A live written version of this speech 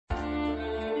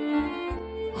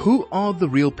Who are the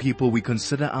real people we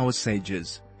consider our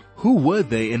sages? Who were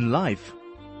they in life?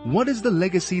 What is the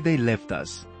legacy they left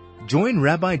us? Join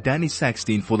Rabbi Danny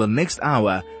Sackstein for the next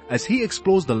hour as he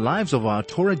explores the lives of our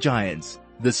Torah giants,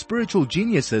 the spiritual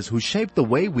geniuses who shaped the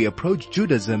way we approach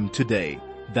Judaism today.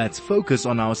 That's Focus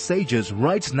on Our Sages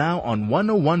right now on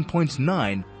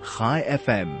 101.9 Chai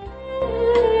FM.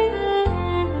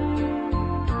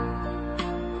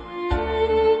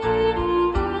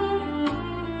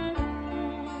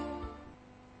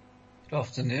 Good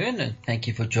afternoon, and thank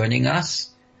you for joining us,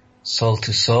 Soul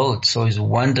to Soul. It's always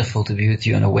wonderful to be with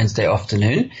you on a Wednesday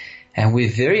afternoon, and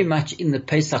we're very much in the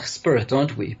Pesach spirit,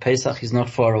 aren't we? Pesach is not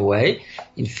far away.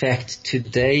 In fact,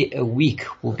 today a week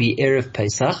will be Erev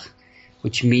Pesach,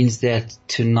 which means that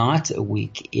tonight a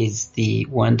week is the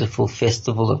wonderful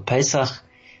festival of Pesach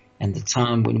and the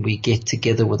time when we get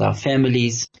together with our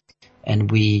families and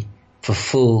we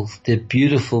fulfill the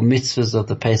beautiful mitzvahs of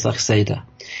the Pesach Seder.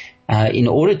 In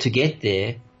order to get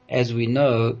there, as we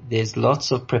know, there's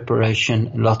lots of preparation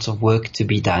and lots of work to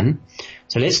be done.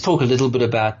 So let's talk a little bit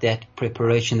about that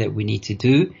preparation that we need to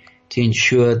do to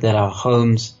ensure that our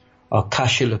homes are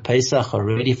kosher Pesach, are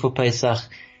ready for Pesach,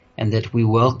 and that we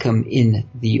welcome in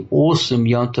the awesome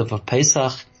Yom Tov of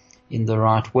Pesach in the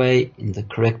right way, in the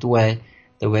correct way,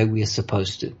 the way we are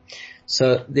supposed to.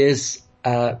 So there's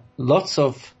lots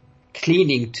of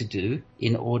cleaning to do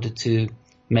in order to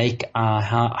make our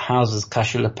houses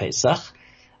kosher Pesach.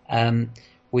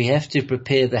 We have to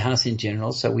prepare the house in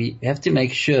general, so we have to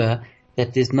make sure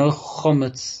that there's no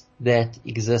chometz that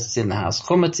exists in the house.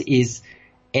 Chometz is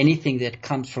anything that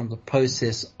comes from the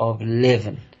process of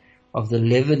leaven, of the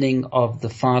leavening of the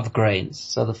 5 grains.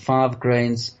 So the 5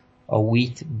 grains are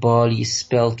wheat, barley,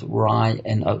 spelt, rye,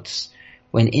 and oats.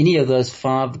 When any of those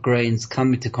 5 grains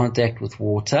come into contact with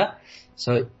water,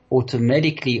 so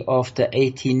automatically after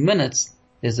 18 minutes,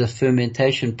 there's a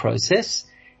fermentation process,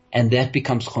 and that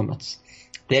becomes chometz.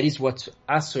 That is what's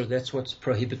asur, that's what's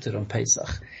prohibited on Pesach.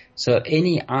 So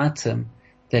any item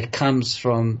that comes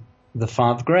from the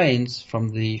 5 grains, from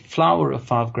the flour of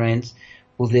 5 grains,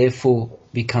 will therefore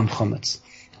become chometz.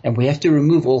 And we have to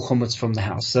remove all chometz from the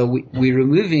house. So we're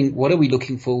removing, what are we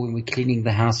looking for when we're cleaning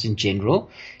the house in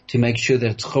general to make sure that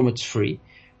it's chometz free?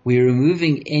 We're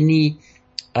removing any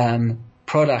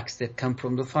products that come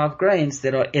from the 5 grains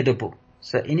that are edible.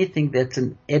 So anything that's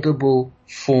an edible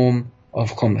form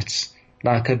of chometz,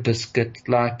 like a biscuit,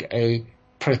 like a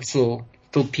pretzel,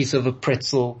 little piece of a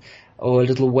pretzel, or a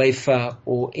little wafer,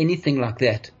 or anything like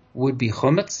that would be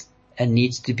chometz and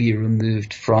needs to be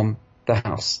removed from the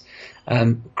house.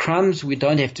 Crumbs we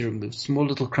don't have to remove. Small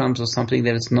little crumbs or something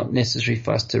that it's not necessary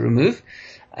for us to remove.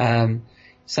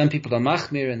 Some people are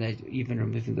machmir and they're even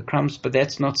removing the crumbs, but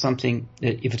that's not something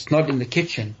that, if it's not in the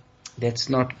kitchen, that's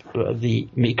not the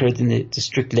mikra in the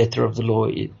strict letter of the law.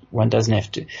 One doesn't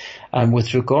have to.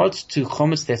 With regards to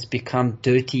chometz that's become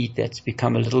dirty, that's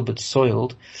become a little bit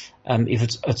soiled, if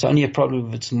it's only a problem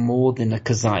if it's more than a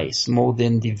kazais, more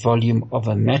than the volume of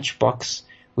a matchbox,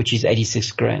 which is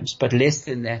 86 grams. But less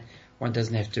than that, one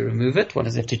doesn't have to remove it. One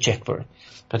doesn't have to check for it.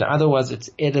 But otherwise, it's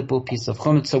edible piece of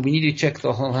chometz. So we need to check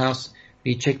the whole house.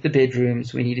 We check the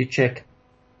bedrooms. We need to check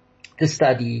the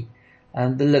study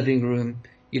and the living room.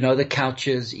 You know, the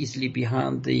couches, easily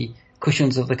behind the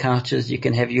cushions of the couches, you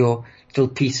can have your little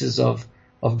pieces of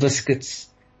biscuits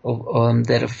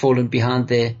that have fallen behind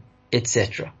there,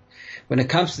 etc. When it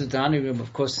comes to the dining room,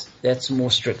 of course, that's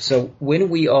more strict. So when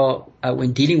we are,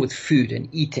 when dealing with food and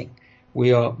eating,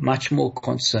 we are much more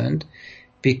concerned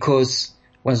because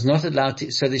one's not allowed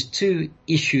to, so there's 2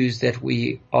 issues that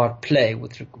we are at play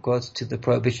with regards to the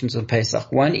prohibitions of Pesach.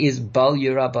 One is bal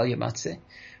yura bal yamatzeh,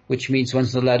 which means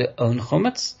one's not allowed to own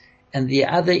chometz, and the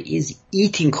other is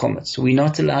eating chometz. We're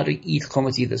not allowed to eat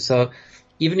chometz either. So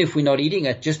even if we're not eating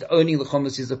it, just owning the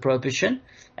chometz is a prohibition.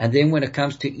 And then when it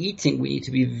comes to eating, we need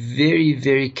to be very,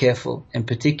 very careful, in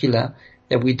particular,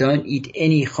 that we don't eat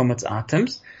any chometz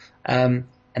items. And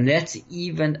that's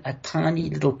even a tiny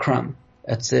little crumb.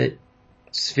 It's a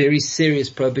very serious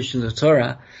prohibition of the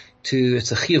Torah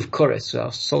it's a chiyuv kores, so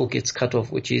our soul gets cut off,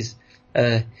 which is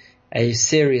a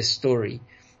serious story.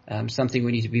 Something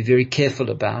we need to be very careful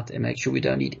about and make sure we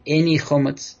don't eat any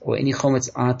chometz or any chometz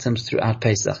items throughout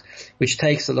Pesach, which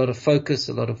takes a lot of focus,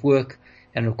 a lot of work,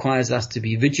 and requires us to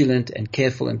be vigilant and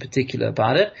careful in particular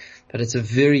about it. But it's a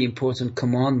very important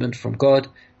commandment from God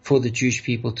for the Jewish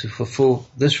people to fulfill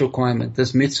this requirement,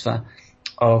 this mitzvah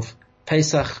of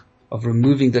Pesach, of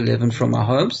removing the leaven from our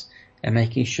homes and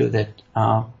making sure that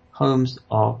our homes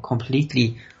are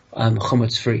completely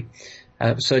chometz free.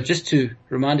 So just to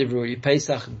remind everybody,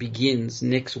 Pesach begins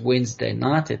next Wednesday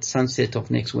night, at sunset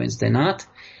of next Wednesday night,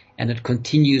 and it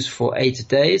continues for 8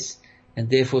 days. And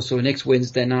therefore, so next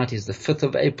Wednesday night is the 5th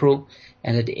of April,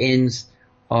 and it ends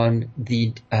on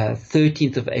the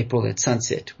 13th of April at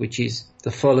sunset, which is the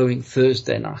following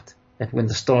Thursday night, that when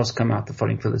the stars come out the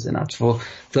following Thursday night. For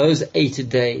those 8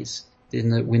 days,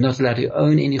 we're not allowed to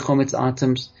own any chometz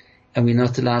items, and we're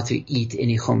not allowed to eat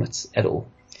any chometz at all.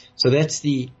 So that's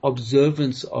the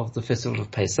observance of the festival of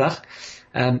Pesach.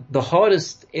 The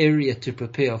hardest area to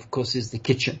prepare, of course, is the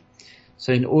kitchen.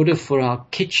 So in order for our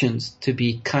kitchens to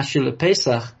be kosher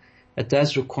Pesach, it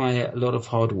does require a lot of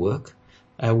hard work.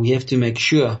 We have to make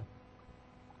sure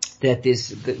that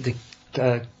the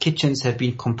kitchens have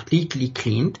been completely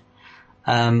cleaned,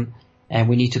 and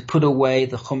we need to put away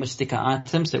the chometz sticker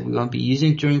items that we won't be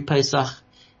using during Pesach,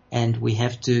 and we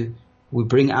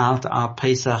bring out our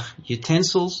Pesach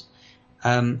utensils,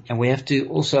 and we have to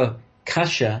also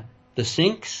kosher the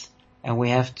sinks, and we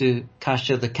have to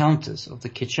kosher the counters of the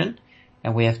kitchen,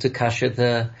 and we have to kosher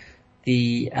the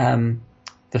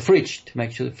fridge to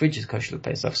make sure the fridge is kosher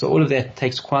Pesach. So all of that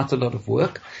takes quite a lot of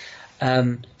work.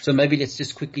 So maybe let's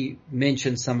just quickly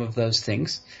mention some of those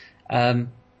things.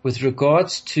 With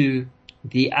regards to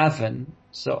the oven,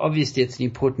 so obviously it's an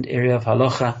important area of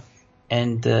halacha,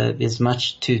 and there's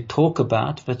much to talk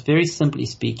about, but very simply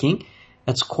speaking,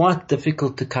 it's quite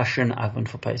difficult to kosher an oven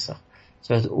for Pesach.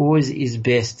 So it always is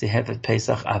best to have a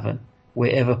Pesach oven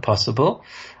wherever possible,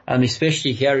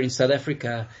 especially here in South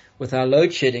Africa with our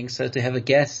load shedding. So to have a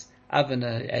gas oven,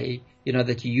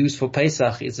 that you use for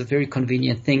Pesach is a very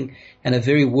convenient thing and a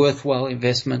very worthwhile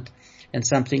investment, and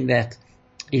something that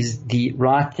is the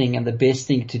right thing and the best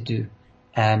thing to do,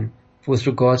 with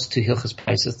regards to Hilchos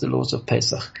Pesach, the laws of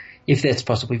Pesach. If that's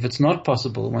possible. If it's not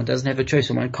possible, one doesn't have a choice,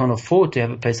 or one can't afford to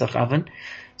have a Pesach oven.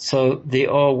 So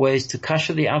there are ways to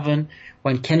kosher the oven.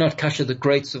 One cannot kosher the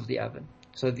grates of the oven.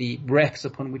 So the racks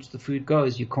upon which the food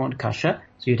goes, you can't kosher.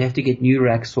 So you'd have to get new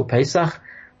racks for Pesach.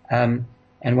 And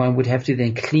one would have to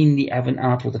then clean the oven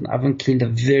out with an oven cleaner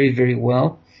very, very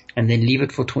well, and then leave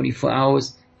it for 24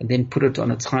 hours, and then put it on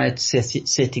its highest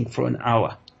setting for an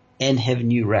hour, and have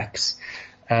new racks,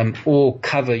 or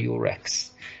cover your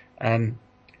racks.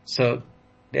 So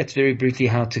that's very briefly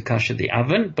how to kosher the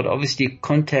oven, but obviously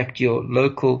contact your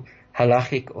local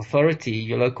halachic authority,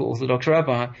 your local Orthodox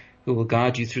rabbi, who will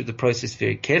guide you through the process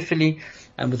very carefully.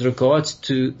 And with regards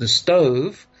to the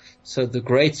stove, so the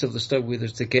grates of the stove, whether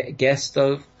it's a gas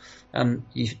stove,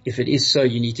 if it is so,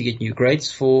 you need to get new grates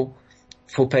for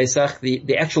Pesach.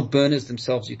 The actual burners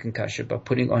themselves you can kosher by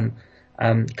putting on,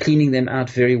 cleaning them out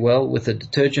very well with a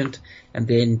detergent, and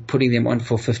then putting them on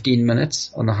for 15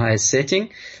 minutes on the highest setting.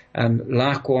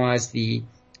 Likewise, the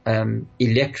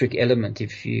electric element,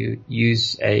 if you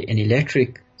use an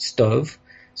electric stove,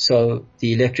 so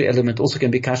the electric element also can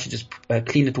be kosher. Just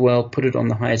clean it well, put it on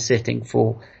the highest setting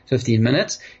for 15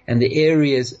 minutes, and the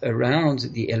areas around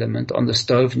the element on the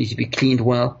stove need to be cleaned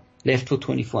well, left for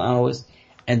 24 hours,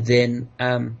 and then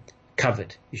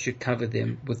covered. You should cover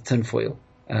them with tinfoil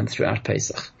throughout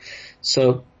Pesach.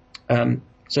 So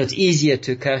it's easier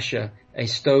to kosher a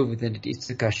stove than it is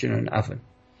to kosher an oven.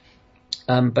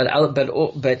 But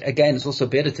again, it's also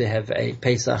better to have a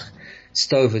Pesach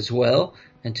stove as well.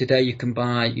 And today you can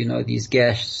buy, these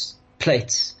gas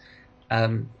plates.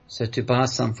 So to buy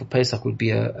some for Pesach would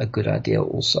be a good idea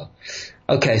also.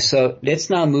 Okay, so let's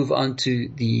now move on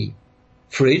to the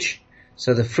fridge.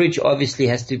 So the fridge obviously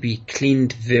has to be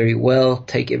cleaned very well,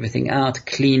 take everything out,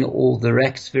 clean all the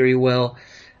racks very well,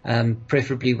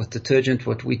 preferably with detergent.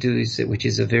 What we do is, which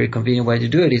is a very convenient way to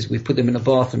do it, is we put them in a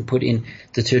bath and put in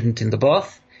detergent in the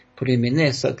bath, put them in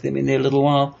there, soak them in there a little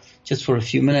while, just for a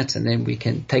few minutes, and then we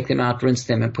can take them out, rinse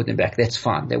them, and put them back. That's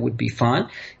fine. That would be fine,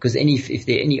 because if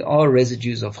there are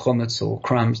residues of chometz or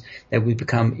crumbs, that would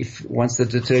become, once the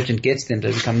detergent gets them,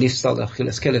 they become nifsal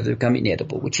achilas kelev, they become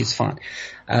inedible, which is fine.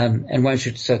 And one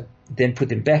should then put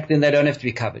them back. Then they don't have to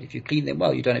be covered. If you clean them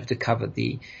well, you don't have to cover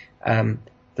the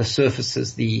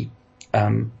surfaces, the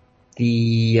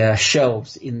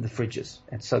shelves in the fridges.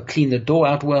 And so clean the door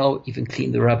out well, even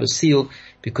clean the rubber seal,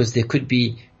 because there could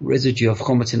be residue of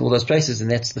chometz in all those places, and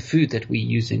that's the food that we're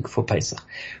using for Pesach.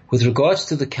 With regards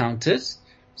to the counters,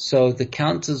 so the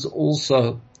counters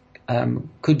also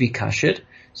could be koshered.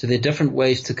 So there are different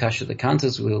ways to kosher the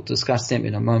counters. We'll discuss them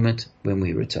in a moment when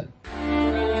we return.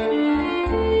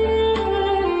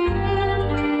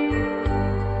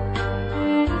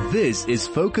 This is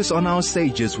Focus on Our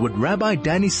Sages with Rabbi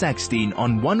Danny Sackstein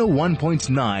on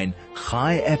 101.9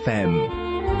 Chai FM.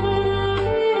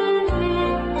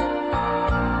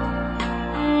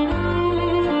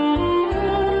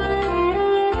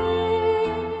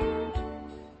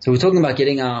 So we're talking about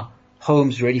getting our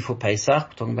homes ready for Pesach.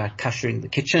 We're talking about koshering the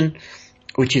kitchen.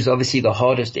 which is obviously the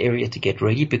hardest area to get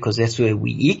ready because that's where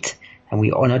we eat, and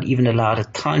we are not even allowed a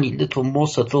tiny little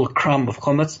morsel, a little crumb of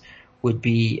chametz, would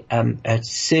be a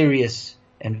serious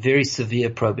and very severe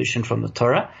prohibition from the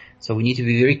Torah. So we need to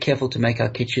be very careful to make our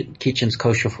kitchens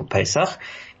kosher for Pesach.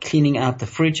 Cleaning out the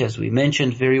fridge, as we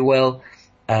mentioned very well,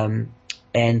 and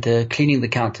cleaning the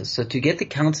counters. So to get the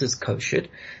counters koshered,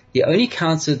 the only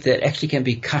counters that actually can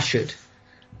be koshered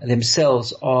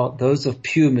themselves are those of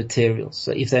pure materials.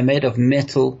 So if they're made of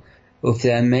metal, or if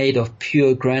they're made of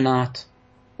pure granite,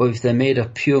 or if they're made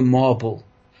of pure marble,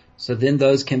 so then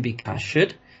those can be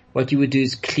koshered. What you would do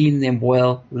is clean them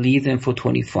well, leave them for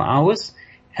 24 hours,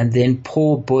 and then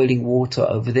pour boiling water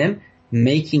over them,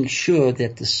 making sure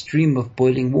that the stream of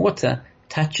boiling water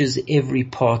touches every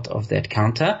part of that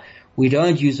counter. We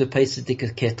don't use a Pesach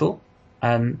kettle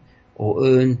or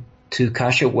urn to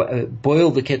kasher.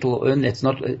 Boil the kettle or urn. That's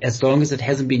not, as long as it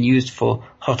hasn't been used for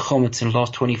hot chametz in the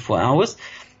last 24 hours.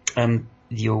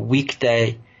 Your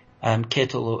weekday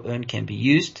kettle or urn can be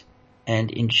used,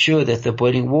 and ensure that the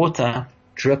boiling water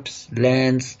drips,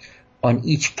 lands on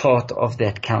each part of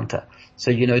that counter.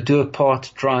 So, do a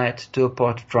part, dry it, do a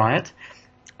part, dry it.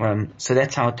 So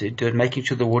that's how to do it, making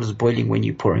sure the water is boiling when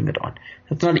you're pouring it on.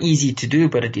 It's not easy to do,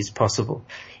 but it is possible.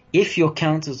 If your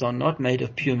counters are not made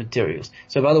of pure materials.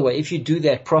 So by the way, if you do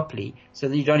that properly, so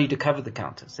then you don't need to cover the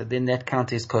counter. So then that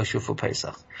counter is kosher for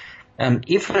Pesach.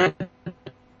 If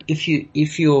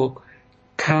your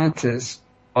counters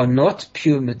are not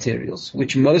pure materials,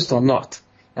 which most are not,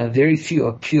 very few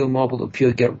are pure marble or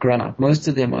pure granite. Most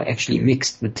of them are actually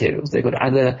mixed materials. They've got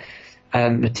other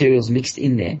materials mixed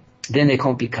in there. Then they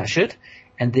can't be kashered,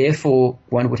 and therefore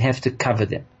one would have to cover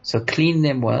them. So clean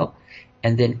them well,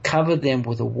 and then cover them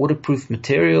with a waterproof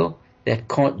material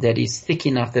that is thick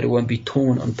enough that it won't be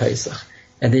torn on Pesach.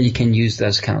 And then you can use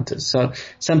those counters. So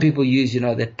some people use,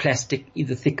 that plastic,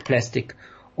 either thick plastic,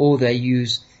 or they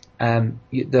use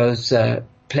those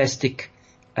plastic.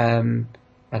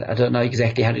 I don't know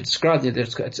exactly how to describe it.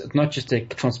 It's not just a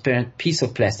transparent piece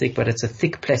of plastic, but it's a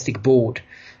thick plastic board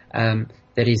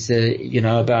that is,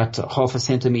 about half a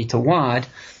centimeter wide,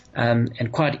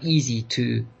 and quite easy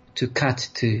to cut,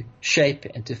 to shape,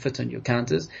 and to fit on your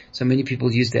counters. So many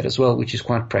people use that as well, which is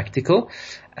quite practical.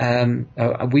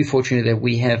 We're fortunate that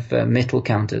we have metal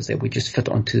counters that we just fit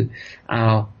onto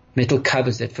our metal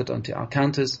covers that fit onto our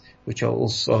counters, which are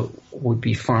also would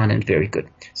be fine and very good.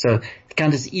 So the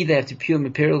counters either have to be pure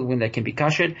material when they can be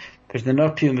kashered, but if they're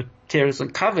not pure materials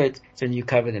and covered, then you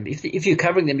cover them. If you're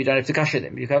covering them, you don't have to kasher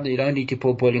them. You don't need to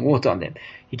pour boiling water on them.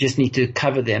 You just need to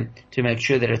cover them to make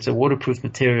sure that it's a waterproof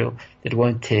material that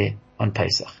won't tear on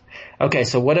Pesach. Okay,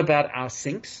 so what about our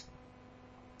sinks?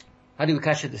 How do we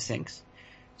kasher the sinks?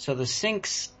 So the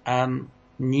sinks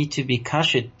need to be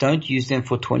kashered. Don't use them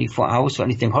for 24 hours for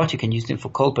anything hot. You can use them for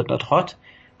cold, but not hot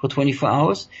for 24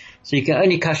 hours. So you can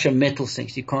only kasher metal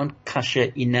sinks. You can't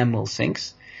kasher enamel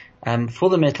sinks. For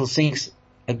the metal sinks,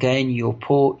 again, you'll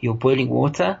pour your boiling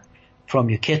water from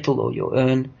your kettle or your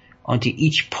urn onto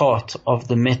each part of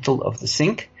the metal of the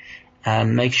sink.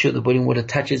 Make sure the boiling water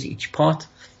touches each part,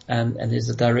 and there's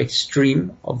a direct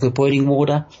stream of the boiling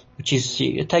water,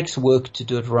 it takes work to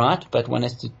do it right, but one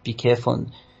has to be careful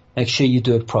and make sure you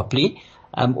do it properly.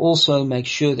 Also make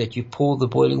sure that you pour the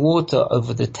boiling water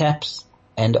over the taps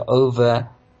and over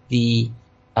the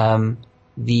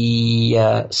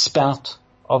spout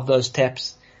of those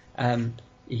taps, in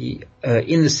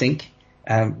the sink.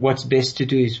 What's best to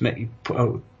do is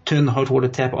turn the hot water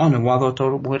tap on, and while the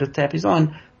hot water tap is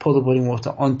on, pour the boiling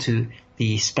water onto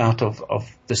the spout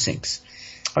of the sinks.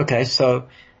 Okay, so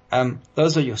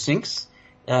those are your sinks.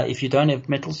 If you don't have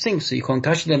metal sinks, so you can't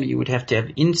kasher them, you would have to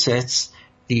have insets,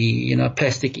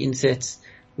 plastic insets,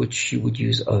 which you would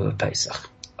use over Pesach.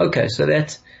 Okay, so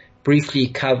that briefly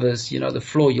covers, the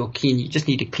floor you'll clean. You just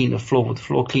need to clean the floor with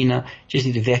floor cleaner. Just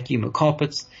need to vacuum the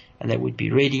carpets, and that would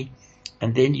be ready.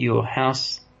 And then your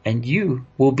house and you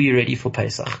will be ready for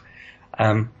Pesach.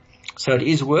 So it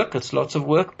is work. It's lots of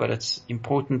work, but it's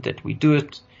important that we do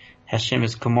it. Hashem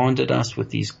has commanded us with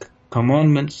these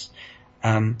commandments.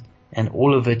 And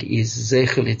all of it is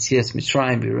Zecher Yetzias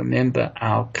Mitzrayim. We remember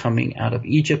our coming out of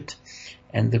Egypt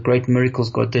and the great miracles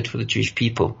God did for the Jewish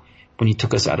people when He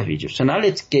took us out of Egypt. So now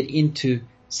let's get into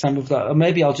some of the,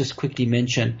 maybe I'll just quickly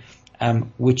mention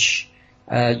which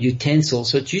utensils.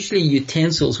 So it's usually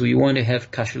utensils where you want to have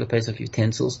kasher Pesach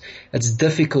utensils. It's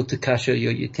difficult to kasher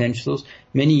your utensils.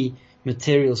 Many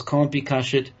materials can't be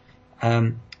kashered.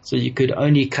 So you could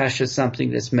only kasher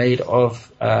something that's made of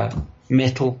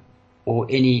metal or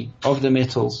any of the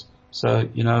metals. So,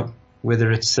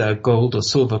 whether it's gold or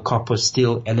silver, copper,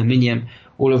 steel, aluminium,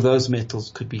 all of those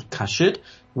metals could be kashered.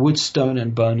 wood, stone,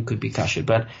 and bone could be kosher.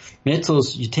 But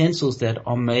metals, utensils that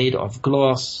are made of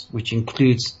glass, which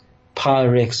includes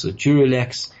Pyrex or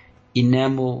Duralex,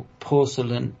 enamel,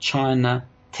 porcelain, china,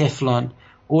 Teflon,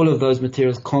 all of those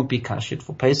materials can't be kosher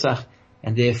for Pesach,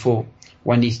 and therefore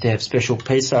one needs to have special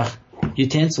Pesach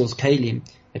utensils, kalim,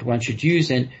 that one should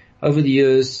use. And over the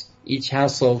years, each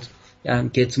household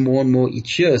gets more and more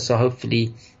each year, so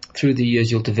hopefully through the years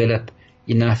you'll develop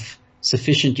enough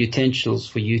sufficient utensils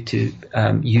for you to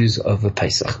use over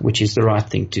Pesach, which is the right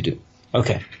thing to do.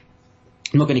 Okay.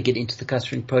 I'm not going to get into the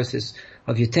kosher process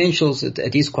of utensils.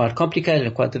 It is quite complicated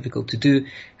and quite difficult to do,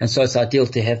 and so it's ideal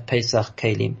to have Pesach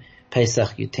kalim,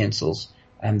 Pesach utensils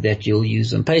that you'll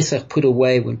use on Pesach, put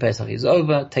away when Pesach is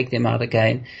over, take them out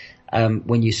again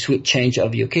when you change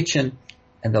over your kitchen,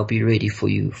 and they'll be ready for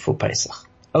you for Pesach.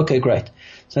 Okay, great.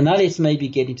 So now let's maybe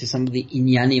get into some of the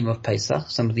inyanim of Pesach,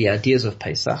 some of the ideas of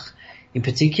Pesach. In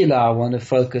particular, I want to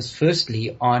focus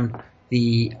firstly on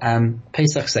the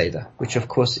Pesach Seder, which of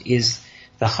course is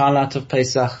the highlight of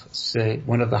Pesach. So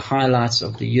one of the highlights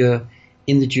of the year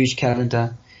in the Jewish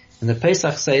calendar. And the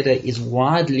Pesach Seder is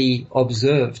widely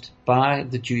observed by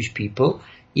the Jewish people,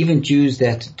 even Jews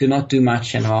that do not do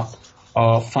much and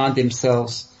find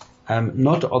themselves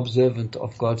not observant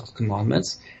of God's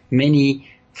commandments. Many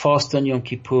fast on Yom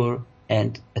Kippur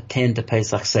and attend the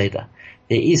Pesach Seder.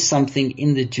 There is something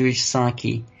in the Jewish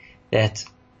psyche that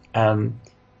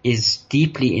is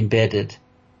deeply embedded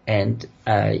and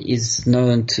is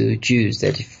known to Jews,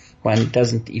 that if one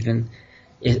doesn't even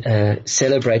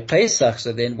celebrate Pesach,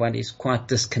 so then one is quite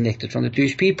disconnected from the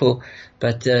Jewish people.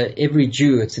 But every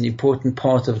Jew, it's an important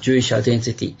part of Jewish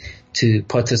identity to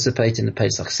participate in the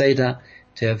Pesach Seder,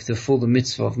 to have the full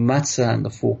mitzvah of matzah and the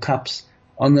 4 cups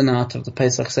on the night of the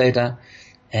Pesach Seder,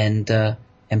 and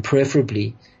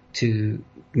preferably to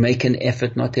make an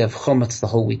effort not to have chometz the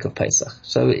whole week of Pesach.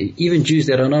 So even Jews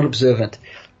that are not observant,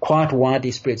 quite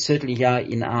widely spread, certainly here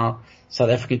in our South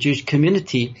African Jewish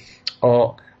community,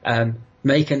 are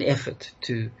make an effort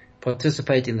to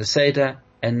participate in the Seder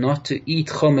and not to eat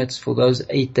chometz for those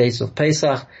 8 days of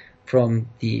Pesach, from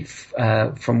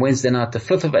Wednesday night the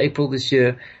 5th of April this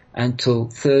year until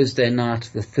Thursday night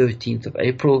the 13th of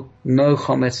April. No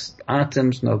chometz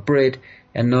items, no bread,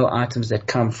 and no items that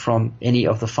come from any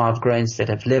of the 5 grains that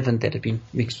have leavened, that have been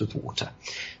mixed with water.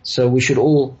 So we should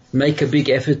all make a big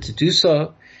effort to do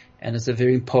so, and it's a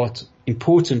very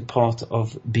important part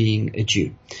of being a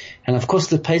Jew. And of course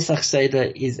the Pesach Seder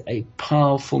is a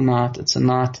powerful night. It's a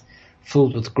night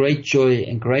filled with great joy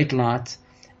and great light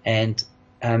and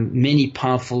many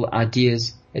powerful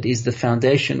ideas. It is the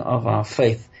foundation of our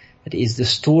faith. It is the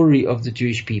story of the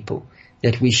Jewish people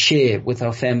that we share with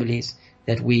our families,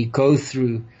 that we go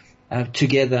through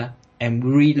together and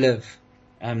relive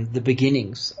the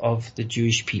beginnings of the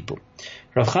Jewish people.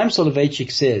 Rav Chaim Soloveitchik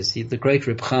says, the great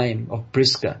Reb Chaim of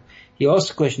Briska, he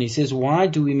asked a question. He says, why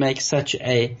do we make such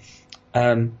a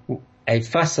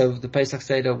fuss over the Pesach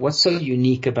Seder? What's so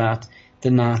unique about the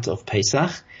night of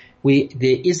Pesach? There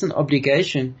is an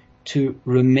obligation to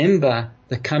remember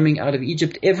the coming out of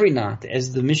Egypt every night,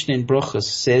 as the Mishnah in Brochus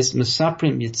says,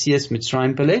 Mesaprim Yetzias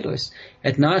Mitzrayim Belelos.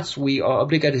 At nights we are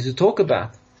obligated to talk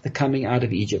about the coming out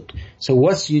of Egypt. So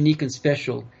what's unique and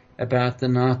special about the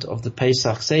night of the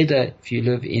Pesach Seder? If you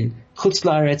live in Chutz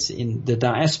La'aretz, in the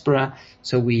diaspora,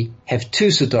 so we have 2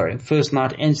 Sedorim, first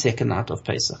night and second night of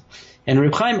Pesach. And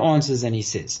Reb Chaim answers and he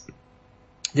says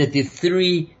that the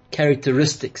 3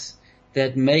 characteristics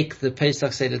that make the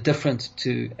Pesach Seder different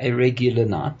to a regular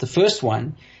night. The first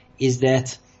one is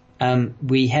that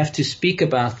we have to speak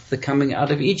about the coming out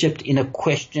of Egypt in a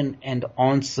question and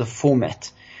answer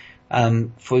format.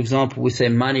 For example, we say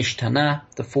Manish Tana,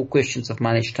 the 4 questions of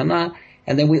Manish Tana,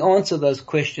 and then we answer those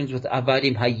questions with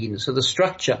Avadim Hayinu. So the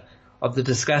structure of the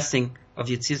discussing of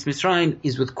Yetzias Mitzrayim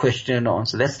is with question and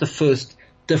answer. That's the first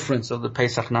difference of the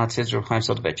Pesach night, says Rav Chaim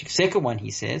Soloveitchik. Second one,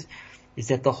 he says, is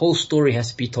that the whole story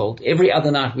has to be told. Every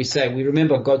other night we say, we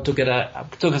remember God took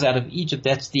us out of Egypt.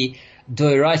 That's the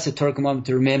Doiraisa Torah commandment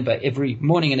to remember every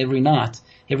morning and every night,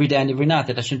 every day and every night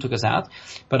that Hashem took us out.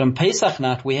 But on Pesach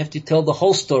night we have to tell the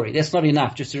whole story. That's not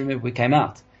enough just to remember we came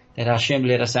out, that Hashem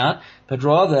led us out, but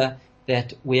rather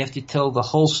that we have to tell the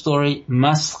whole story.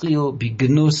 Maschil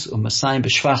bignus u'masayim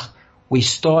b'shvach. We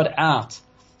start out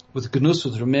with gnus,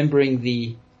 with remembering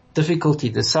the difficulty,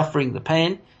 the suffering, the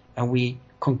pain, and we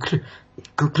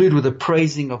conclude with the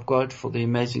praising of God for the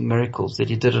amazing miracles that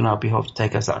He did on our behalf to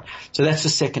take us out. So that's the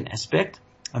second aspect.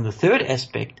 And the third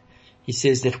aspect, he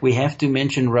says that we have to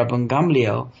mention Rabban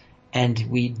Gamliel, and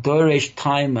we doresh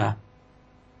timer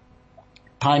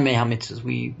Taimei HaMitzvahs.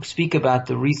 We speak about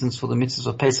the reasons for the mitzvahs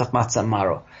of Pesach, Matzah,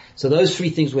 Maro. So those three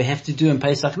things we have to do in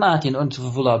Pesach night in order to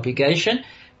fulfill our obligation,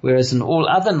 whereas in all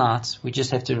other nights, we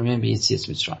just have to remember Yetzias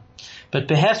Mitzrayim. But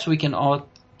perhaps we can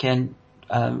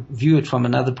view it from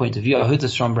another point of view. I heard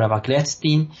this from Rabbi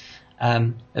Sackstein,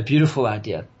 a beautiful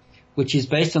idea, which is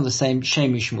based on the same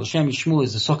Shem Shmuel. Shem Shmuel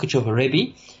is the socket of a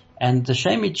Rabbi, and the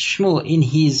Shem Shmuel in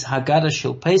his Haggadah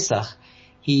Shel Pesach,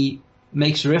 he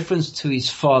makes reference to his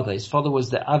father. His father was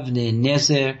the Avnei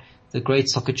Nezer, the great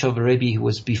Sokochov Rebbe who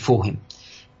was before him.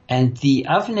 And the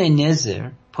Avnei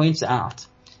Nezer points out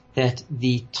that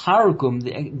the Targum,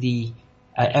 the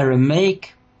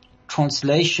Aramaic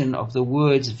translation of the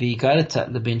words V'yigarata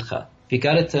lebincha.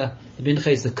 V'yigarata lebincha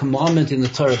is the commandment in the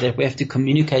Torah that we have to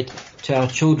communicate to our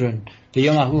children,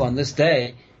 V'yomahu, on this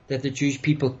day, that the Jewish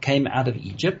people came out of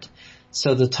Egypt.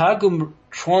 So the Targum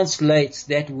translates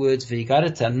that word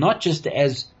V'yigarata not just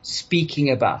as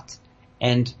speaking about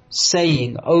and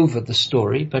saying over the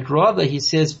story, but rather he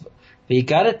says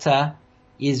V'yigarata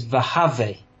is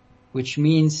V'have, which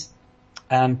means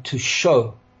to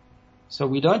show. So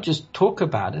we don't just talk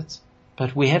about it,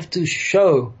 but we have to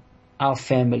show our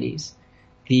families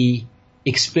the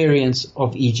experience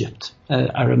of Egypt.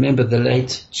 I remember the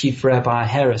late Chief Rabbi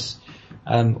Harris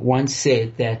once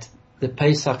said that the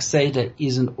Pesach Seder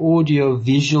is an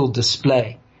audio-visual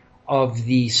display of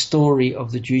the story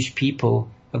of the Jewish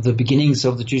people, of the beginnings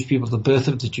of the Jewish people, the birth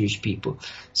of the Jewish people.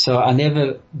 So I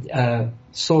never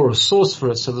saw a source for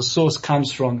it. So the source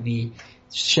comes from the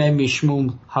Shem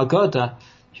Shmuel Haggadah,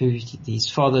 who his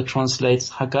father translates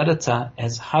Haggadata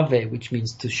as Have, which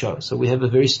means to show. So we have a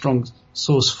very strong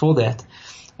source for that.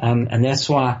 And that's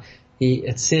why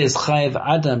it says, Chayev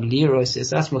Adam Liros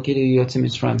es Asma Kilu Yotzei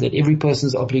Mitzrayim, that every person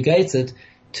is obligated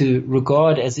to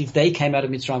regard as if they came out of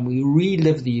Mitzrayim. We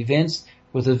relive the events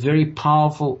with a very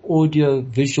powerful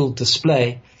audio-visual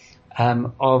display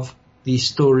of the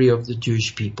story of the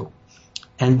Jewish people.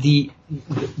 And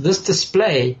this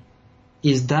display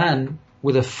is done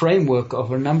with a framework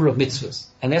of a number of mitzvahs.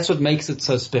 And that's what makes it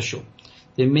so special.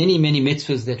 There are many, many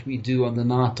mitzvahs that we do on the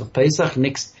night of Pesach,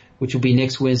 which will be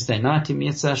next Wednesday night in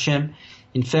Mitzvah Hashem.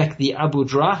 In fact, the Abu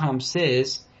Draham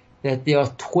says that there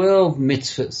are 12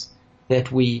 mitzvahs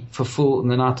that we fulfill on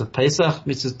the night of Pesach,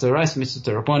 mitzvahs Torah, mitzvahs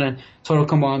Torah, Torah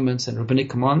commandments and rabbinic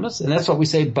commandments. And that's what we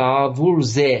say, Ba'avur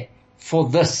Zeh, for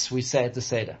this, we say at the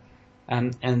Seder.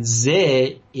 And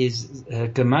Zeh is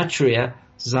Gematria,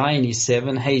 Zion is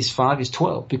 7, Hay is 5, is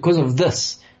 12. Because of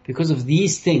this, because of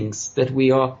these things that we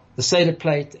are, the Seder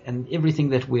plate and everything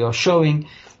that we are showing,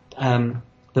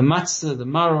 the matzah, the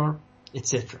maror,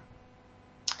 etc.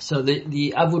 So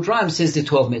the Abu Draham says the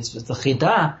 12 mitzvahs. The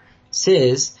Chidah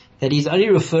says that he's only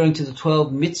referring to the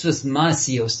 12 mitzvahs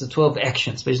ma'asiyos, the 12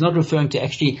 actions, but he's not referring to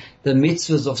actually the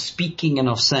mitzvahs of speaking and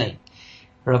of saying.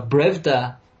 Rav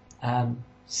Brevda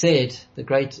said, the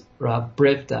great Rav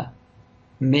Brevda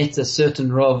met a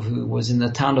certain Rav who was in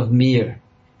the town of Mir,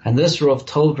 and this Rav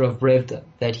told Rav Brevda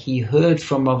that he heard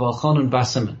from Rav Elchanan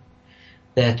Basserman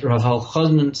that Rav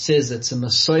Elchanan says it's a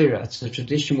Masorah, it's a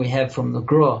tradition we have from the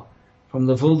Gra, from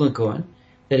the Vilna Gaon,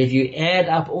 that if you add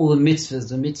up all the mitzvahs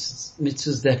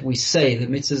that we say, the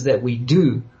mitzvahs that we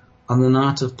do on the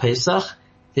night of Pesach,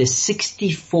 there's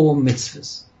 64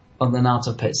 mitzvahs on the night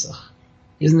of Pesach.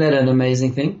 Isn't that an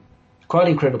amazing thing? Quite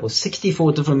incredible.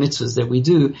 64 different mitzvahs that we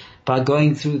do by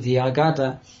going through the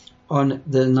Haggadah on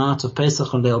the night of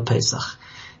Pesach, on Leil Pesach.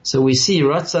 So we see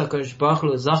Ratzah Kodesh Baruch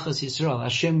Hu Zachas Yisrael.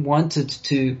 Hashem wanted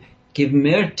to give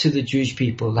merit to the Jewish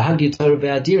people. Lahagi Torah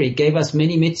Be'adiri. He gave us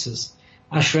many mitzvahs.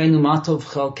 Ashreinu Matov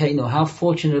Chalkeinu. How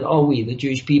fortunate are we, the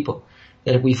Jewish people,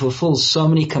 that we fulfill so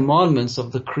many commandments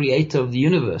of the Creator of the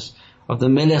universe, of the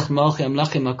Melech Malchei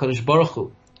Amlachim HaKadosh Baruch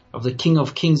Hu, of the King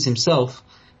of Kings himself,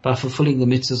 by fulfilling the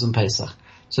mitzvahs on Pesach.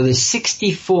 So there's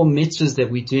 64 mitzvahs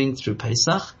that we're doing through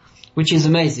Pesach, which is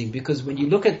amazing, because when you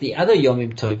look at the other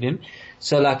Yomim Tovim,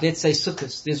 so like let's say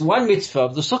Sukkot, there's one mitzvah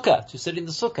of the Sukkah, to sit in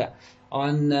the Sukkah.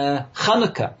 On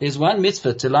Chanukah, there's one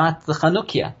mitzvah to light the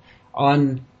Chanukiah.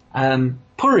 On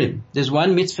Purim, there's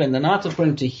one mitzvah in the night of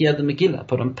Purim to hear the Megillah.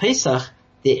 But on Pesach,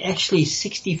 there are actually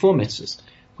 64 mitzvahs,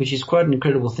 which is quite an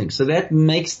incredible thing. So that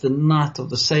makes the night of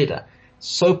the Seder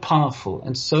so powerful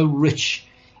and so rich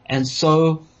and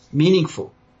so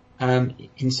meaningful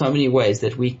in so many ways,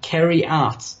 that we carry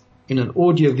out in an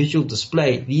audio-visual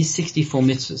display these 64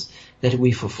 mitzvahs that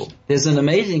we fulfill. There's an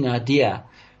amazing idea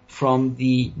from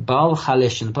the Baal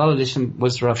Haleshin. Baal Haleshin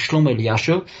was Rav Shlomo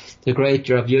Elyashiv, the great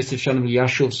Rav Yosef Shalom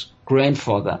Elyashiv's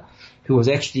grandfather, who was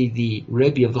actually the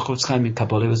Rebbe of the Chofetz Chaim in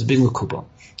Kabbalah. He was a big Mekubal.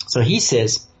 So he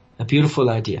says a beautiful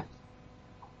idea,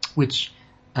 which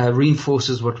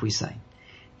reinforces what we're saying.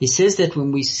 He says that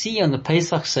when we see on the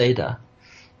Pesach Seder,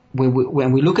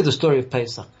 when we look at the story of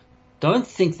Pesach, don't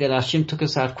think that Hashem took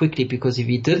us out quickly, because if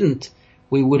He didn't,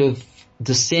 we would have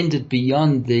descended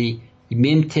beyond the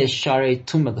Memtes Sharei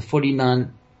Tumah, the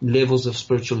 49 levels of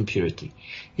spiritual impurity.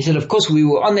 He said, of course, we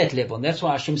were on that level, and that's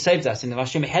why Hashem saved us. And if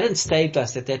Hashem hadn't saved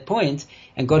us at that point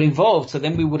and got involved, so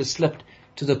then we would have slipped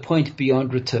to the point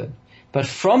beyond return. But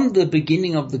from the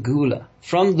beginning of the Geula,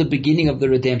 from the beginning of the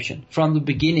redemption, from the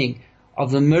beginning of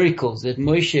the miracles that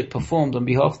Moshe performed on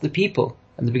behalf of the people,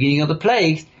 and the beginning of the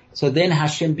plagues, so then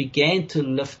Hashem began to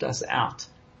lift us out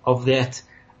of that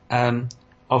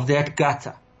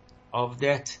gutter, of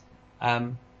that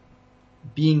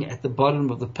being at the bottom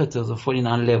of the pit of the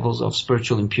 49 levels of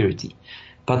spiritual impurity.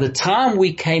 By the time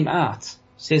we came out,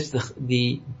 says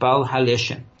the Baal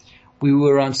HaLeshem, we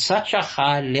were on such a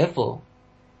high level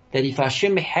that if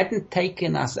Hashem hadn't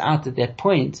taken us out at that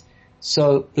point,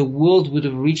 so the world would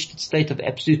have reached its state of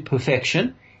absolute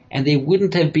perfection, and there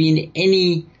wouldn't have been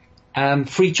any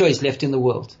free choice left in the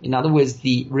world. In other words,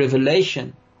 the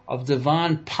revelation of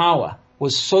divine power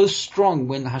was so strong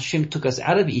when Hashem took us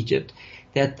out of Egypt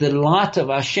that the light of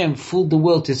Hashem filled the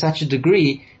world to such a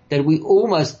degree that we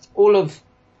almost, all of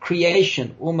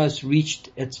creation almost reached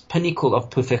its pinnacle of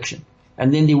perfection.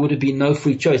 And then there would have been no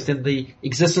free choice. Then the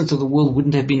existence of the world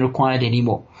wouldn't have been required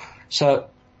anymore. So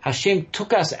Hashem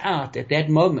took us out at that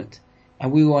moment,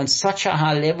 and we were on such a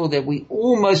high level that we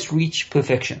almost reached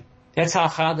perfection. That's how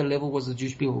high the level was of the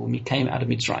Jewish people when we came out of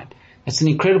Mitzrayim. That's an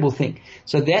incredible thing.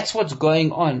 So that's what's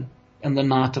going on in the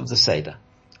night of the Seder,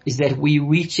 is that we're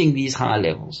reaching these high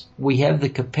levels. We have the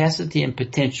capacity and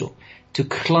potential to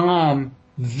climb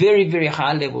very, very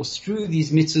high levels through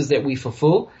these mitzvahs that we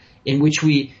fulfill, in which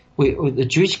the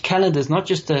Jewish calendar is not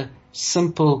just a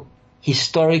simple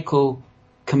historical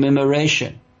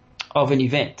commemoration of an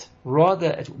event.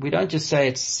 Rather, we don't just say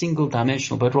it's single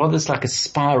dimensional, but rather it's like a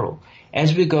spiral.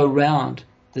 As we go around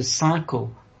the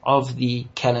cycle of the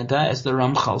calendar, as the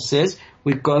Ramchal says,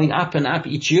 we're going up and up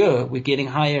each year. We're getting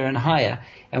higher and higher.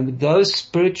 And with those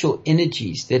spiritual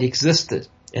energies that existed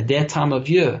at that time of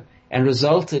year and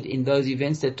resulted in those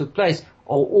events that took place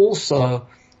are also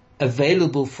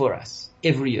available for us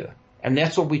every year. And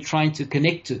that's what we're trying to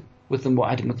connect to with the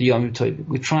Mo'adim, with the Yom Tov.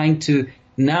 We're trying to,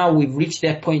 now we've reached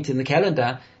that point in the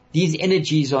calendar, these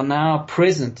energies are now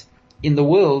present in the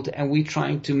world, and we're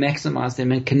trying to maximize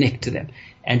them and connect to them.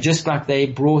 And just like they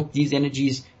brought these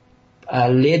energies,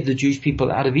 led the Jewish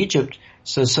people out of Egypt,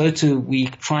 so too we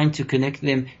trying to connect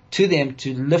them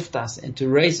to lift us and to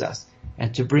raise us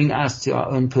and to bring us to our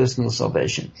own personal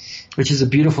salvation, which is a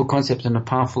beautiful concept and a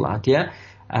powerful idea.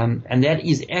 And that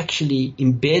is actually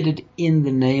embedded in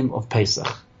the name of Pesach,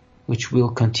 which we'll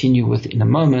continue with in a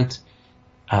moment,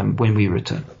 when we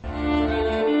return.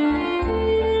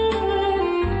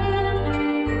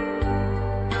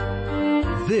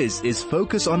 This is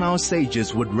Focus on Our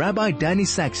Sages with Rabbi Danny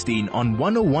Sackstein on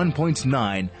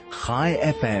 101.9 Chai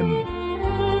FM.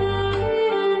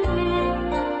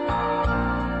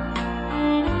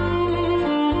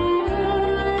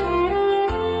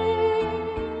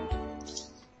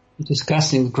 We're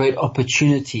discussing the great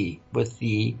opportunity with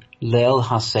the Leil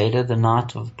HaSeder, the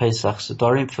night of Pesach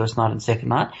Sedorim, first night and second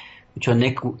night, which are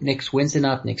next Wednesday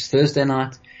night, next Thursday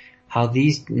night. How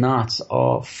these nights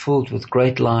are filled with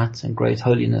great light and great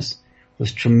holiness,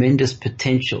 with tremendous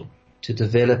potential to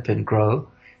develop and grow.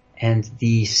 And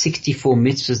the 64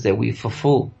 mitzvahs that we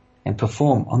fulfill and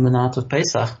perform on the night of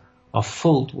Pesach are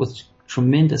filled with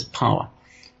tremendous power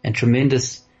and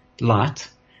tremendous light,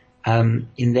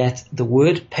 in that the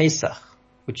word Pesach,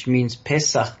 which means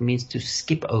Pesach, means to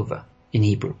skip over in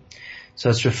Hebrew. So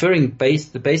it's referring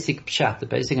the basic pshat, the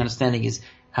basic understanding is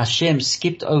Hashem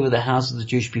skipped over the house of the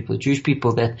Jewish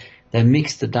people that they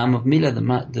mixed the dam of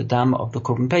Milah, the dam of the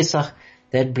Korban Pesach,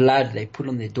 that blood they put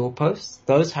on their doorposts.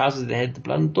 Those houses that had the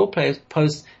blood on the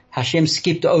doorposts, Hashem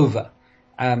skipped over,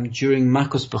 during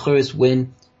Makos Bechoros,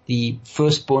 when the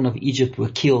firstborn of Egypt were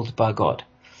killed by God.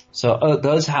 So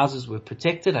those houses were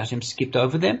protected, Hashem skipped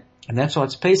over them, and that's why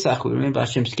it's Pesach. We remember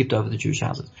Hashem skipped over the Jewish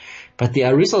houses. But the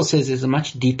Arizal says there's a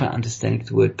much deeper understanding of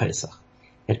the word Pesach.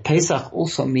 That Pesach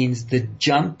also means the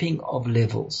jumping of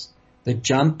levels, the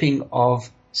jumping of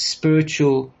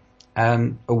spiritual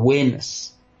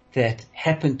awareness that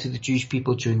happened to the Jewish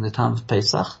people during the time of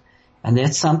Pesach. And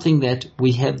that's something that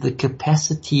we have the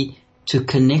capacity to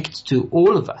connect to,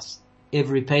 all of us,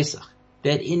 every Pesach.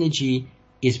 That energy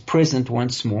is present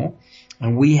once more,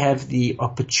 and we have the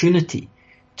opportunity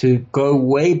to go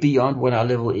way beyond what our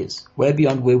level is, way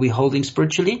beyond where we're holding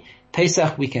spiritually.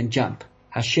 Pesach, we can jump.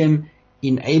 Hashem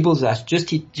enables us,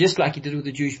 just like He did with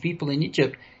the Jewish people in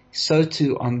Egypt. so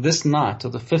too on this night, or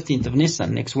the 15th of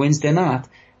Nisan, next Wednesday night,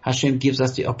 Hashem gives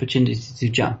us the opportunity to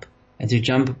jump, and to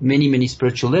jump many, many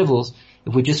spiritual levels,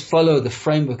 if we just follow the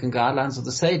framework and guidelines of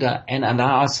the Seder and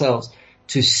allow ourselves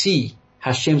to see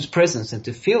Hashem's presence and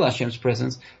to feel Hashem's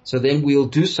presence, so then we'll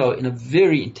do so in a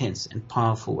very intense and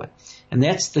powerful way. And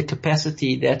that's the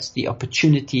capacity, that's the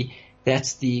opportunity,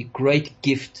 that's the great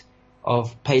gift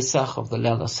of Pesach, of the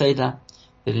Leil Seder,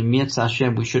 that in Mitzvah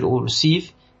Hashem we should all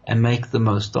receive and make the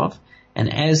most of.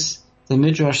 And as the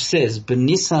Midrash says,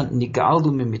 B'Nisan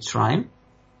nigaldu miMitzrayim,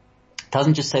 it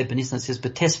doesn't just say B'Nisan, it says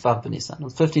B'Tesvav B'Nisan. On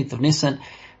the 15th of Nisan,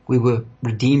 we were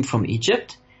redeemed from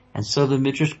Egypt. And so the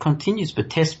Midrash continues,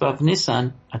 B'Tesvav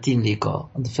Nisan atin ligal.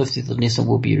 On the 15th of Nisan,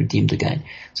 we'll be redeemed again.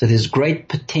 So there's great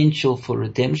potential for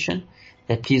redemption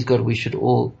that, please God, we should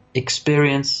all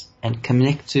experience and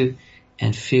connect to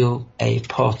and feel a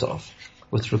part of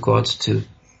with regards to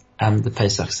the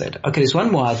Pesach Seder. Okay, there's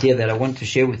one more idea that I want to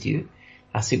share with you.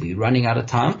 I see we're running out of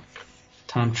time.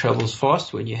 Time travels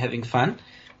fast when you're having fun.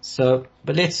 But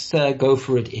let's go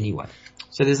for it anyway.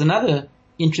 So there's another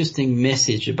interesting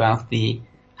message about the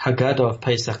Haggadah of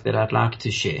Pesach that I'd like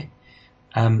to share.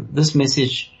 This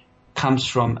message comes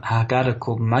from a Haggadah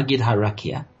called Magid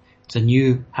Harakia. It's a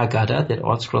new Haggadah that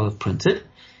ArtScroll have printed.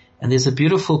 And there's a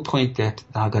beautiful point that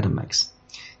the Haggadah makes.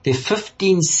 There are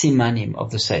 15 simanim of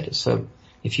the Seder. So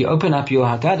if you open up your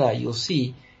Haggadah, you'll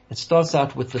see it starts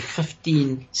out with the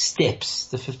 15 steps,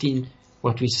 the 15,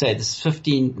 what we say, the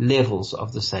 15 levels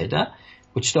of the Seder,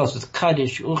 which starts with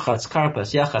Kadesh, Urchatz,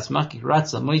 Karpas, Yachatz, Makik,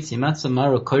 Ratza, Moitzi, Matzah,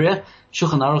 Maro, Koreh,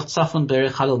 Shulchan Aruch, Tzafon,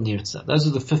 Berech, Halal, Nirtza. Those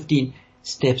are the 15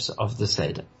 steps of the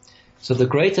Seder. So the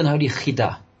great and holy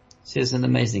Chida says an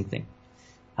amazing thing.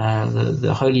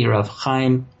 The holy Rav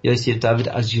Chaim Yosef David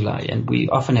Azulai, and we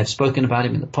often have spoken about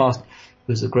him in the past.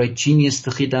 He was a great genius,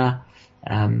 the Chida.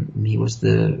 He was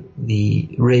the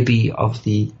Rabbi of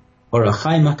the Orach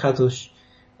Chaim HaKadosh,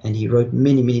 and he wrote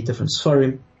many, many different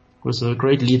Sfarim. He was a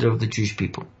great leader of the Jewish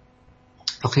people.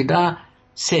 The Chida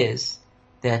says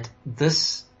that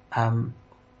these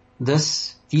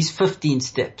 15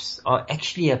 steps are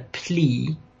actually a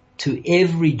plea to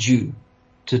every Jew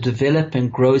to develop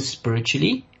and grow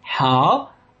spiritually.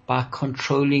 How? By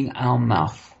controlling our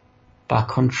mouth, by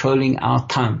controlling our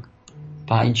tongue,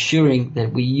 by ensuring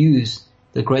that we use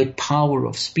the great power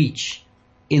of speech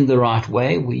in the right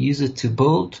way. We use it to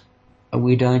build, and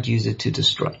we don't use it to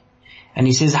destroy. And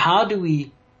he says, how do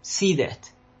we see that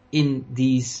in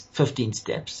these 15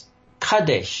 steps?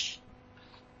 Kadesh.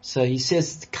 So he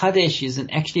says Kadesh is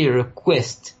actually a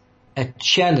request, a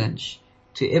challenge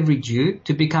to every Jew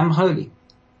to become holy.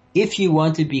 If you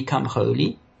want to become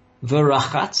holy,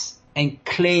 Verachatz, and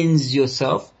cleanse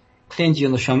yourself, cleanse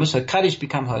your neshama. So Kadesh,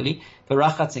 become holy.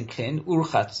 Verachatz, and cleanse.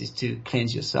 Urchatz is to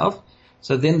cleanse yourself.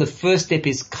 So then the first step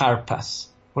is Karpas.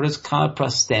 What does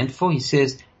Karpas stand for? He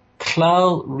says,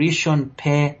 Klal Rishon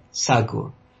Peh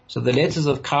Sagur. So the letters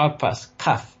of Karpas,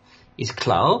 Kaf, is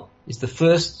Klal, is the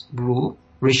first rule.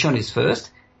 Rishon is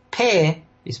first. Peh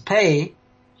is pay,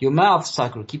 your mouth,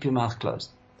 Sagur, keep your mouth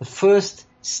closed. The first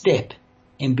step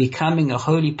in becoming a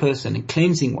holy person and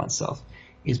cleansing oneself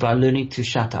is by learning to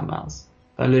shut our mouths,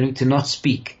 by learning to not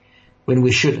speak when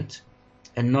we shouldn't,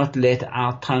 and not let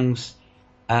our tongues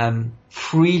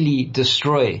freely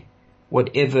destroy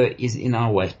whatever is in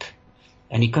our wake.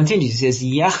 And he continues, he says,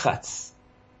 Yachatz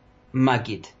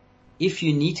Magid. If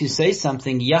you need to say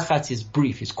something, Yachatz is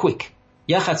brief, is quick.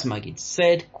 Yachatz Magid,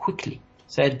 say it quickly,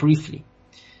 say it briefly.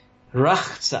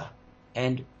 Rachza,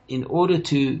 and in order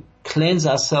to cleanse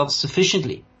ourselves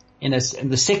sufficiently, in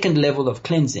the second level of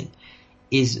cleansing,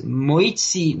 is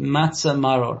Moitzi Matzah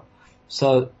Maror.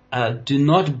 So do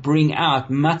not bring out,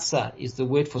 Matzah is the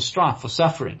word for strife, for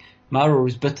suffering. Maror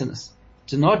is bitterness.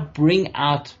 Do not bring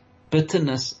out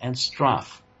bitterness and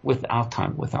strife with our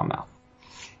tongue, with our mouth.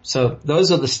 So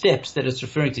those are the steps that it's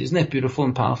referring to. Isn't that beautiful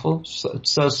and powerful?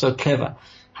 So clever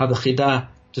how the Chidah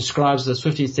describes those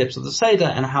 15 steps of the Seder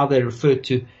and how they refer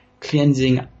to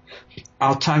cleansing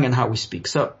our tongue and how we speak.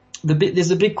 So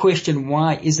there's a big question,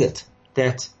 why is it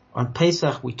that on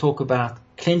Pesach we talk about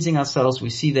cleansing ourselves? We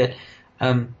see that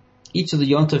each of the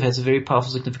Yom Tov has a very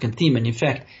powerful, significant theme. And in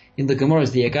fact, in the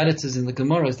Gemaras, the Agaditas in the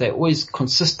Gemaras, they're always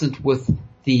consistent with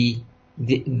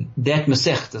that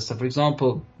Masechta. So for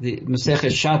example, the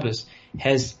Masechet Shabbos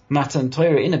has Matan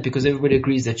Torah in it because everybody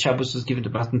agrees that Shabbos was given to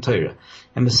Matan Torah.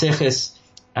 And Masechet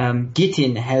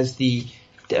Gittin has the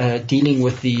dealing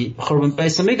with the Churban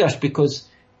Beis Hamikdash because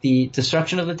the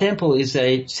destruction of the temple is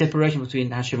a separation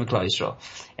between Hashem and Klal Yisrael.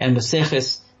 And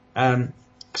Maseches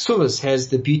Ksubas has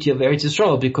the beauty of Eretz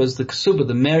Yisrael because the Ksubah,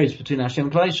 the marriage between Hashem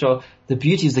and Klal Yisrael, the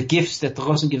beauty is the gifts that the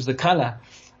Chosin gives the Kala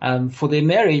for their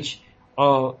marriage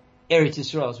are Eretz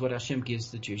Yisrael, is what Hashem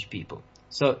gives the Jewish people.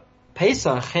 So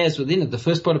Pesach has within it, the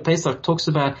first part of Pesach talks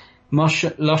about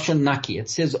Lashon Naki. It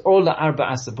says, Ola Arba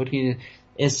Asa, putting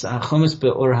Es Chomes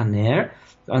Be'or HaNer,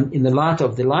 in the light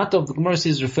of. The Gemara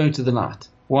says referring to the light.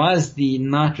 Why is the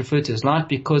night referred to as light?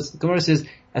 Because the Gemara says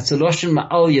it's a Lashon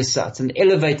Ma'al Yasa. It's an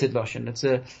elevated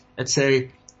Lashon. It's a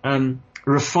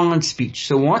refined speech.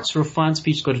 So what's refined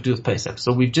speech got to do with Pesach?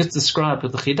 So we've just described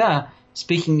with the Chidah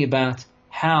speaking about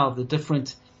how the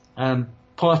different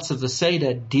parts of the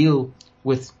Seder deal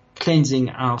with cleansing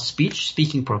our speech,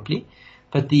 speaking properly.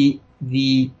 But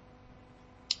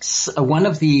one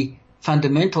of the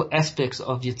fundamental aspects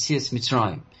of Yetzias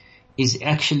Mitzrayim is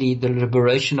actually the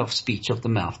liberation of speech, of the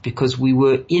mouth, because we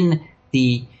were in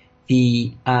the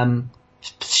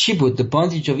shibud, the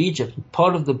bondage of Egypt.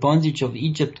 Part of the bondage of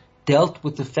Egypt dealt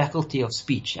with the faculty of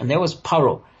speech, and that was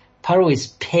paro. Paro is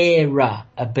pera,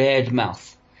 a bad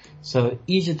mouth. So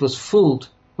Egypt was filled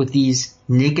with these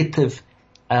negative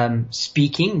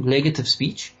negative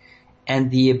speech,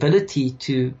 and the ability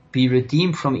to be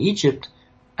redeemed from Egypt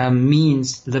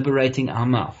means liberating our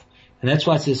mouth. And that's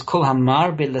why it says, Kol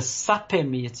hamar be'lesape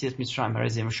miyetzias Mitzrayim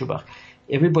harazeh meshubach.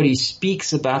 Everybody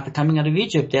speaks about the coming out of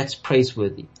Egypt. That's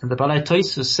praiseworthy. And the Balei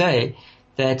Tosfos say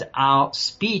that our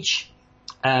speech,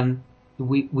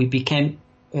 we became,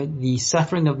 the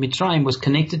suffering of Mitzrayim was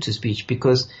connected to speech,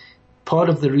 because part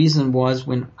of the reason was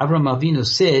when Avraham Avinu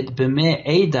said, B'meh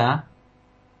Eida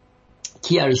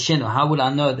ki arishenu, how will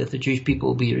I know that the Jewish people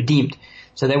will be redeemed?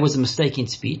 So that was a mistake in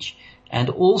speech. And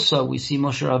also we see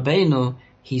Moshe Rabbeinu,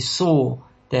 he saw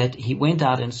that he went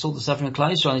out and saw the suffering of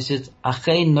Klal Yisrael, and he said,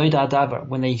 Achei noida davar.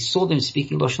 When they saw them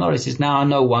speaking Lashon Hara, he says, now I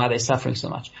know why they're suffering so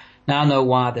much. Now I know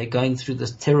why they're going through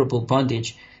this terrible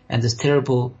bondage and this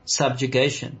terrible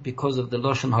subjugation because of the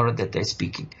Lashon Hara that they're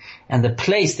speaking. And the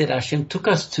place that Hashem took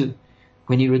us to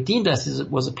when He redeemed us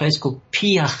was a place called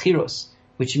Pi HaChiros,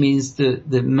 which means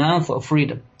the mouth of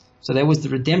freedom. So that was the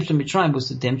redemption of Mitzrayim, was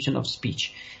the redemption of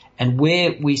speech. And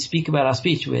where we speak about our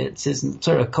speech, where it says in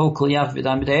Torah, Kol Kol Yaakov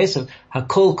V'Dam B'Dei Esav,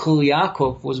 HaKol Kol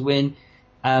Yaakov was when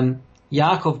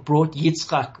Yaakov brought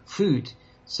Yitzchak food.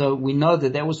 So we know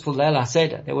that was for Leil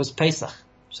HaSeder, that was Pesach.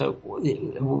 So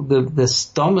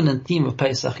the dominant theme of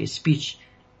Pesach is speech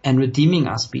and redeeming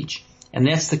our speech. And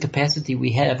that's the capacity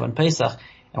we have on Pesach,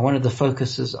 and one of the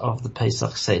focuses of the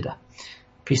Pesach Seder.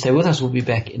 Please stay with us. We'll be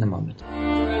back in a moment.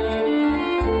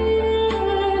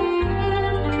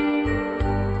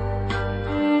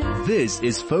 This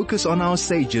is Focus on Our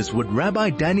Sages with Rabbi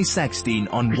Danny Sackstein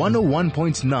on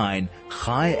 101.9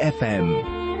 Chai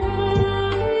FM.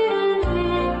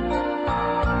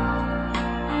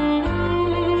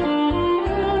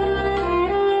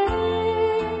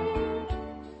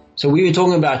 So we were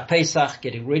talking about Pesach,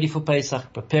 getting ready for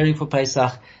Pesach, preparing for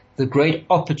Pesach, the great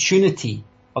opportunity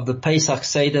of the Pesach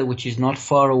Seder, which is not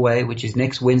far away, which is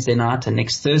next Wednesday night and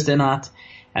next Thursday night,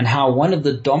 and how one of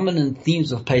the dominant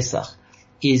themes of Pesach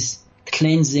is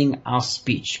cleansing our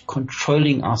speech,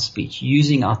 controlling our speech,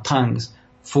 using our tongues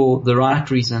for the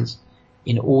right reasons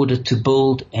in order to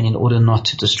build and in order not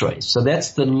to destroy. So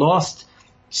that's the last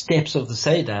steps of the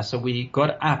Seder. So we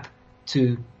got up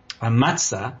to a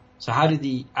matzah. So how do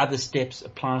the other steps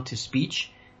apply to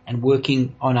speech and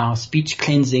working on our speech,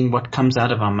 cleansing what comes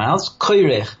out of our mouths?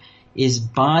 Koirech is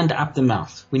bind up the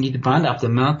mouth. We need to bind up the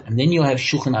mouth, and then you'll have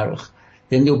Shulchan Aruch.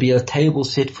 Then there'll be a table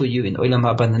set for you in Olam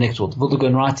Haba in the next world.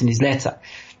 Wildegon writes in his letter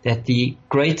that the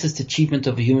greatest achievement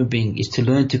of a human being is to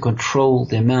learn to control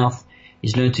their mouth,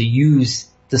 is learn to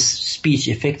use the speech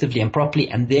effectively and properly,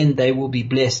 and then they will be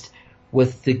blessed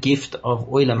with the gift of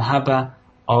Olam Haba,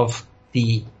 of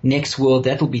the next world.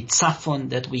 That will be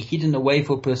tzafon, that will be hidden away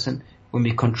for a person when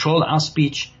we control our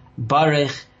speech,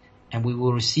 barech, and we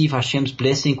will receive Hashem's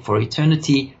blessing for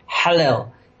eternity,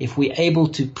 halal. If we're able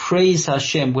to praise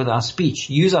Hashem with our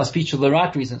speech, use our speech for the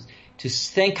right reasons, to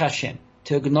thank Hashem,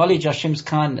 to acknowledge Hashem's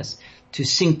kindness, to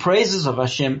sing praises of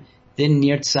Hashem, then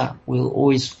nirtzah will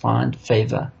always find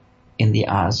favor in the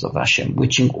eyes of Hashem.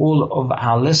 Wishing all of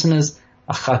our listeners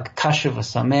a chag kasher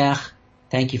v'sameach.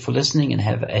 Thank you for listening and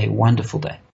have a wonderful day.